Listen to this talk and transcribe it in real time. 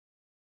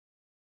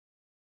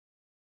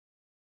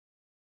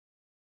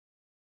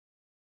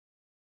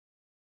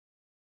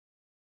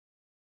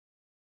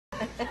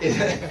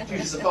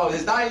you suppose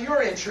it's not in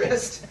your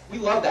interest. We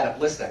love that at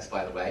Blistex,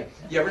 by the way.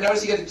 You ever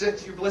notice you get addicted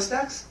to your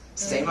Blistex?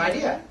 Same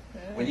idea.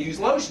 When you use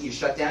lotion, you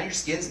shut down your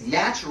skin's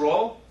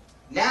natural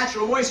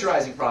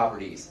moisturizing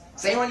properties.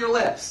 Same on your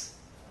lips.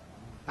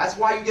 That's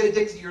why you get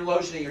addicted to your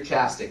lotion and your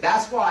chapstick.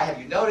 That's why,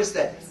 have you noticed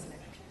that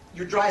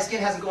your dry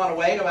skin hasn't gone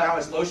away no matter how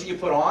much lotion you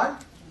put on?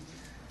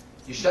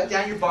 You shut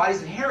down your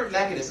body's inherent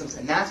mechanisms,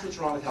 and that's what's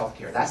wrong with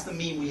healthcare. That's the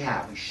meme we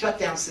have. We shut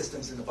down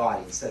systems in the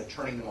body instead of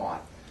turning them on.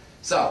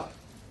 So,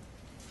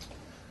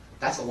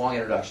 that's a long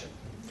introduction.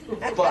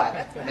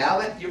 But now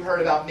that you've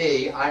heard about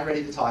me, I'm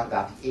ready to talk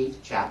about the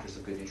 8 chapters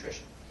of good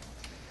nutrition.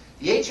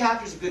 The 8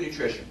 chapters of good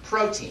nutrition: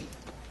 protein,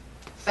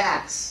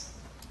 fats,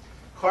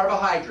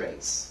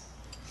 carbohydrates,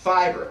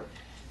 fiber,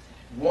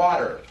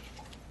 water,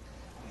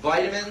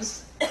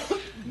 vitamins,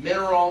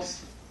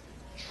 minerals,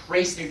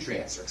 trace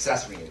nutrients or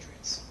accessory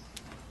nutrients.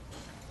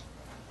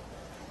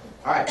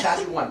 All right,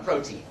 chapter 1,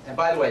 protein. And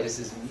by the way, this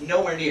is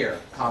nowhere near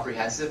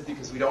comprehensive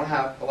because we don't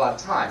have a lot of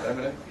time, but I'm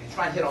going to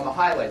try and hit on the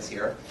highlights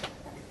here.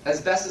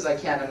 As best as I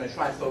can, I'm going to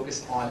try and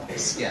focus on the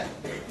skin.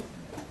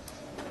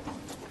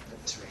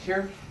 This right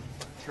here.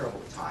 Terrible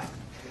with time.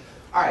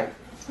 All right,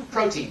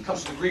 protein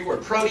comes from the Greek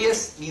word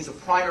proteus, means of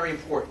primary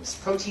importance.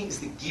 Protein is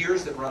the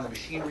gears that run the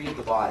machinery of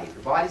the body. If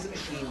your body's a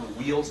machine,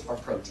 the wheels are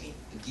protein.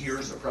 The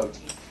gears are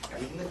protein.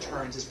 Everything that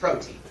turns is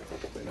protein.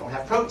 If you don't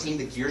have protein,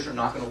 the gears are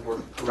not going to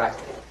work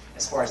correctly.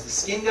 As far as the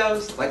skin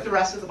goes, like the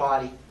rest of the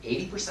body,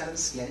 80% of the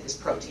skin is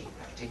protein.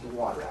 After you take the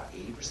water out,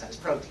 80% is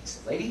protein.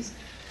 So ladies,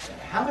 no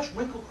matter how much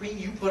wrinkle cream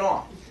you put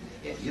on,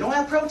 if you don't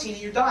have protein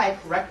in your diet,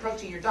 correct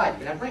protein in your diet,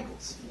 you're going to have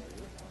wrinkles.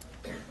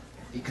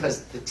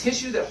 Because the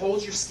tissue that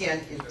holds your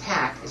skin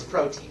intact is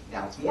protein.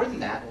 Now, it's more than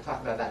that. We'll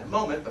talk about that in a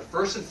moment. But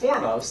first and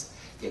foremost,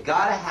 you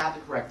got to have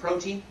the correct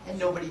protein, and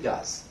nobody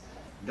does.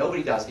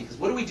 Nobody does, because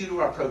what do we do to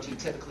our protein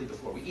typically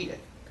before we eat it?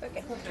 Cook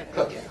it.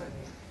 Cook it.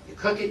 You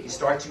cook it, you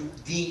start to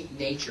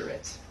denature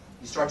it.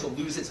 You start to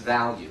lose its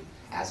value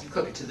as you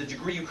cook it. To the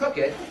degree you cook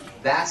it,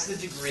 that's the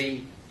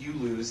degree you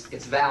lose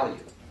its value.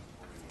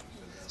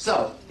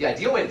 So, the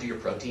ideal way to do your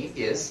protein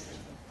is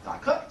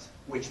not cooked,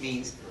 which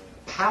means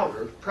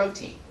powdered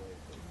protein.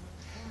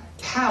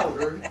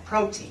 Powdered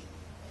protein.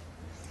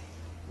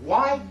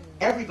 Why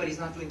everybody's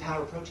not doing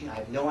powdered protein, I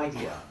have no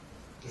idea.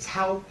 It's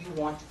how you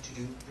want to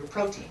do your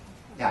protein.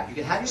 Now, you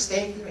can have your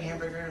steak and your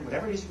hamburger and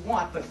whatever it is you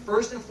want, but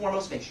first and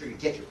foremost, make sure you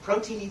get your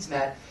protein needs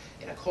met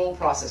in a cold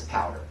processed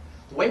powder.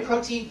 The way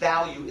protein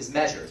value is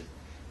measured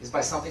is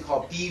by something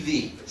called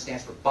BV, which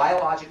stands for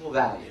biological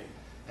value.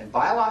 And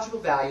biological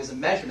value is a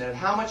measurement of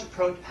how much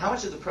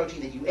of the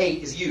protein that you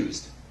ate is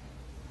used.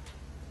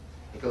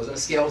 It goes on a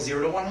scale of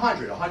 0 to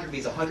 100. 100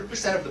 means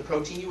 100% of the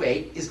protein you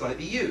ate is going to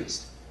be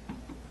used.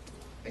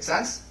 Make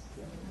sense?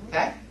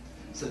 Okay?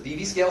 So the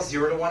BV scale is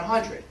 0 to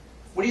 100.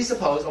 What do you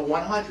suppose a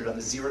 100 on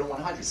the 0 to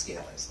 100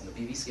 scale is, on the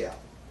BV scale?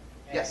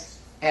 Yes.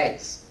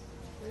 Eggs.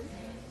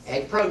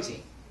 Egg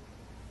protein.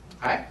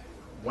 All right?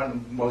 One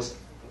of the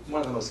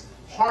most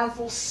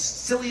harmful,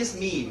 silliest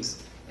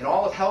memes in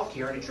all of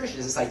healthcare and nutrition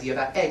is this idea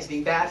about eggs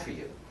being bad for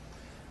you.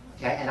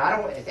 Okay? And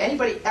if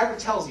anybody ever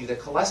tells you that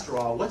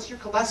cholesterol, what's your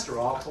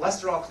cholesterol,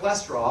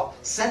 cholesterol,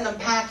 send them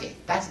packing.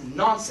 That's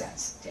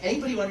nonsense to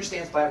anybody who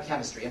understands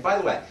biochemistry. And by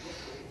the way,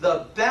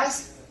 the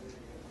best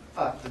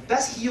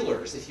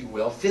healers, if you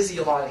will,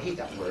 I hate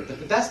that word, but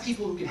the best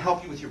people who can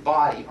help you with your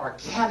body are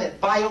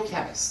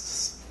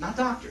biochemists, not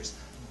doctors.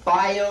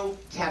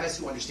 Biochemists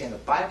who understand the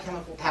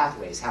biochemical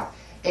pathways, how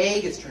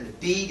A gets turned to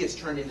B, gets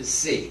turned into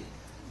C.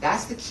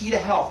 That's the key to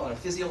health on a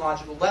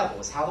physiological level,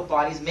 is how the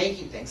body's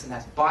making things, and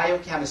that's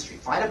biochemistry.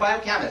 Find a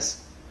biochemist.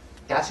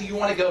 That's who you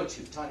want to go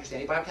to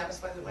understand. Any biochemists,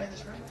 by the way, in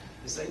this room?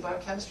 You study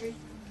biochemistry?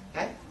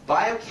 Okay?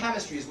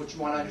 Biochemistry is what you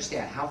want to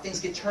understand, how things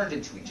get turned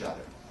into each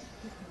other.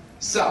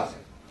 So,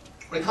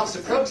 when it comes to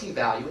protein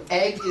value,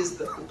 egg is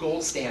the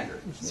gold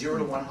standard. 0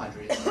 to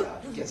 100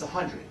 gets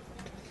 100.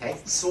 Okay?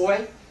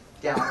 Soy,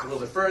 down a little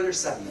bit further,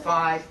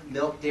 75.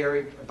 Milk,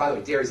 dairy. By the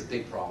way, dairy is a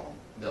big problem.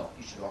 Milk.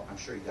 I'm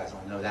sure you guys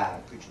all know that.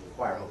 I'm preaching to the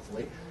choir,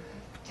 hopefully.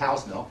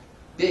 Cow's milk.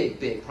 Big,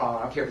 big problem.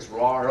 I don't care if it's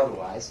raw or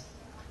otherwise.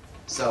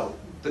 So,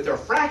 but there are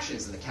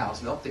fractions in the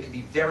cow's milk that can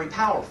be very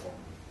powerful.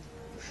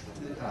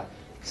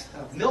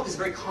 Milk is a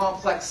very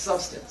complex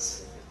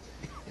substance.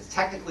 It's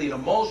technically an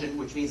emulsion,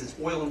 which means it's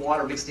oil and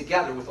water mixed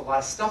together with a lot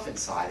of stuff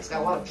inside. It's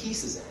got a lot of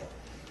pieces in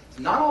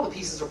it. Not all the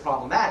pieces are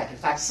problematic. In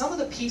fact, some of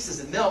the pieces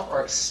in milk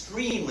are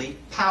extremely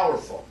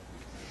powerful,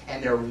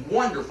 and they're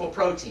wonderful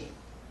protein.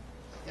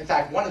 In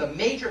fact, one of the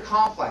major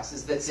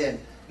complexes that's in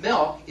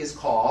milk is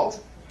called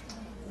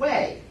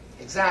whey.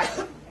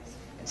 Exactly.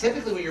 And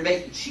typically when you're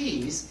making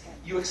cheese,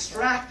 you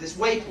extract this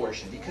whey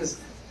portion, because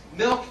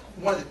milk,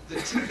 one of the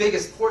two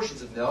biggest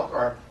portions of milk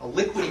are a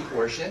liquidy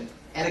portion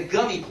and a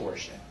gummy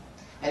portion.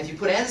 And if you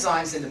put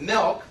enzymes in the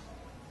milk,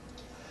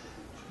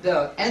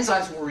 the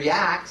enzymes will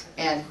react,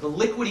 and the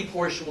liquidy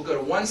portion will go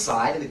to one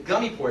side, and the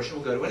gummy portion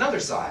will go to another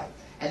side.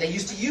 And they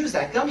used to use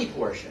that gummy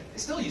portion. They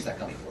still use that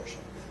gummy portion.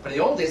 But in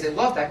the old days, they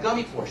loved that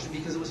gummy portion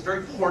because it was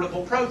very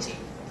portable protein.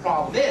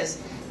 problem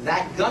is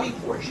that gummy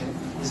portion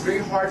is very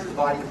hard for the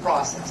body to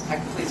process.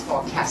 Technically, it's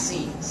called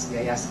casein,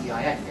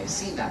 C-A-S-E-I-N. You may have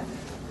seen that,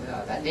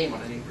 that name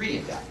on an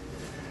ingredient guide.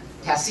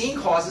 Casein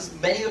causes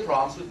many of the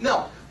problems with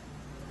milk.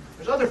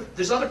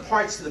 There's other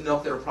parts to the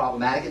milk that are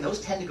problematic, and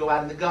those tend to go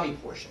out in the gummy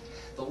portion.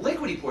 The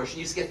liquidy portion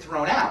used to get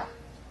thrown out.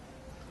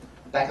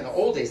 Back in the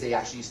old days, they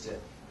actually used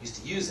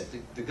to use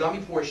it. The gummy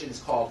portion is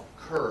called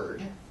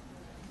curd,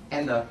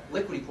 and the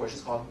liquidy portion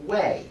is called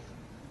whey.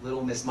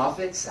 Little Miss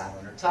Muffet sat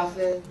on her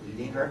tuffet,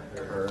 eating her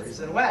curds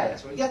and whey.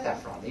 That's where we get that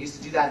from. They used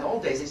to do that in the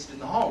old days. They used to do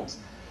it in the homes.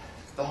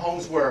 The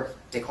homes were,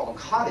 they call them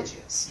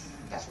cottages.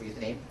 That's where you get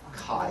the name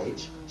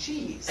cottage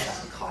cheese.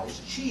 That's what cottage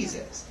cheese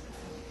is.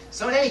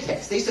 So in any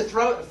case, they used to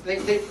throw,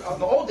 in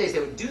the old days, they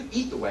would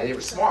eat the whey. They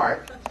were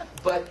smart.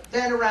 But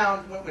then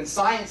around, when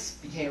science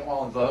became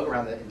all in vogue,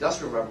 around the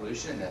Industrial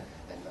Revolution in the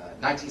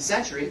 19th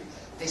century,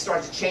 they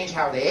started to change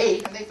how they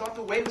ate, and they thought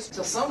the whey was,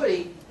 until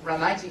somebody around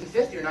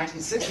 1950 or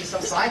 1960,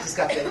 some scientists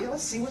got the idea,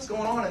 let's see what's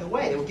going on in the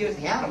whey. They would give it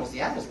to the animals.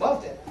 The animals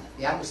loved it.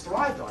 The animals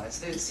thrived on it.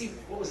 So they would see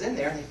what was in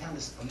there, and they found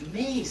this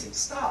amazing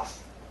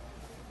stuff.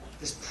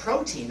 This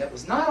protein that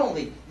was not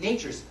only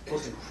nature's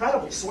most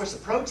incredible source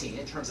of protein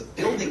in terms of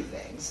building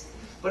things,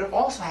 but it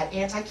also had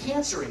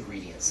anti-cancer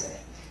ingredients in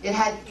it. It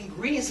had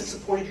ingredients that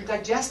supported your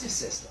digestive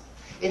system.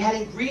 It had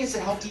ingredients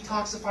that helped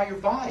detoxify your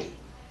body.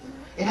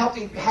 It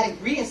had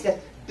ingredients that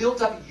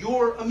built up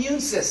your immune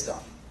system.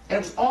 And it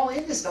was all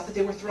in this stuff that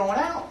they were throwing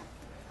out.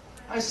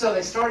 And so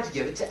they started to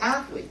give it to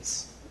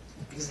athletes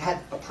because it had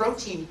a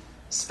protein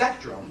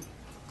spectrum,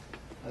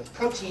 a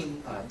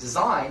protein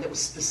design that was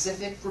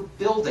specific for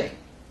building.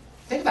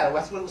 Think about it,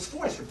 that's what it was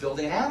for. It's for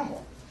building an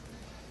animal.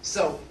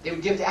 So they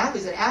would give it to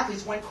athletes, and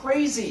athletes went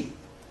crazy.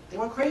 They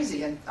went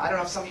crazy. And I don't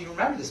know if some of you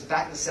remember this, but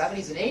back in the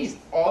 70s and 80s,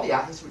 all the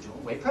athletes were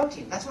doing whey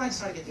protein. That's when I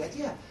started to get the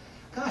idea.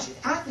 Gosh,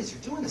 if athletes are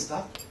doing this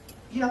stuff,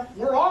 you know,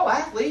 we're all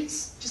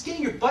athletes. Just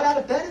getting your butt out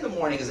of bed in the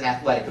morning is an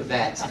athletic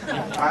event.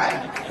 All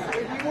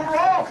right? We're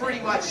all pretty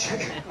much,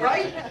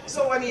 right?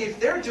 So, I mean, if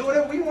they're doing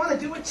it, we want to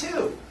do it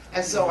too.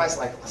 And so I was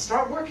like, let's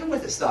start working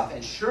with this stuff.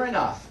 And sure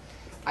enough,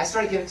 I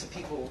started giving it to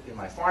people in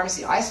my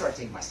pharmacy. I started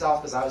taking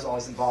myself because I was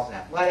always involved in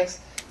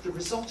athletics. The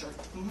results are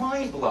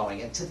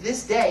mind-blowing. And to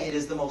this day, it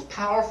is the most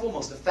powerful,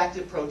 most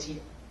effective protein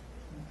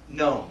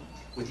known,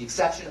 with the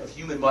exception of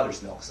human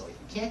mother's milk. So if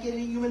you can't get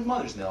any human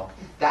mother's milk,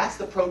 that's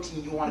the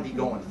protein you want to be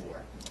going for.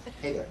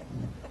 Hey there.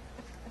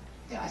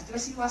 Yeah, did I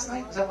see you last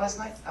night? Was that last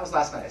night? That was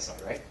last night I saw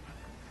you, right?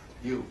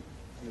 You.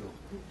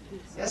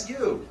 Yes,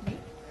 you.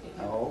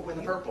 No, in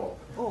the purple.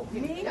 Oh,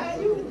 me? Yeah,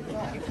 you.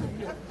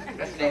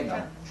 That's your name,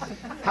 though.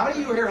 How many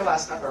of you were here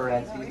last night, or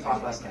at the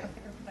talk last night?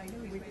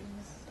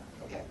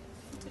 Okay.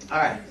 All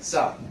right,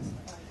 so,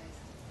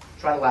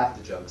 try to laugh at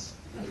the jokes.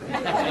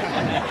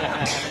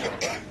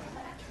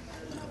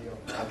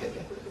 Okay.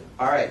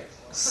 All right,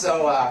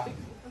 so,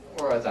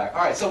 where was I?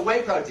 All right, so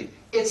whey protein.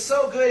 It's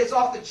so good, it's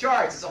off the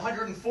charts. It's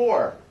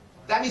 104.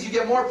 That means you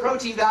get more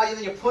protein value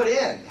than you put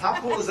in. How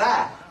cool is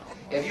that?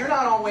 If you're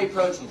not on whey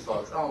protein,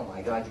 folks, oh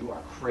my God, you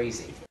are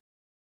crazy.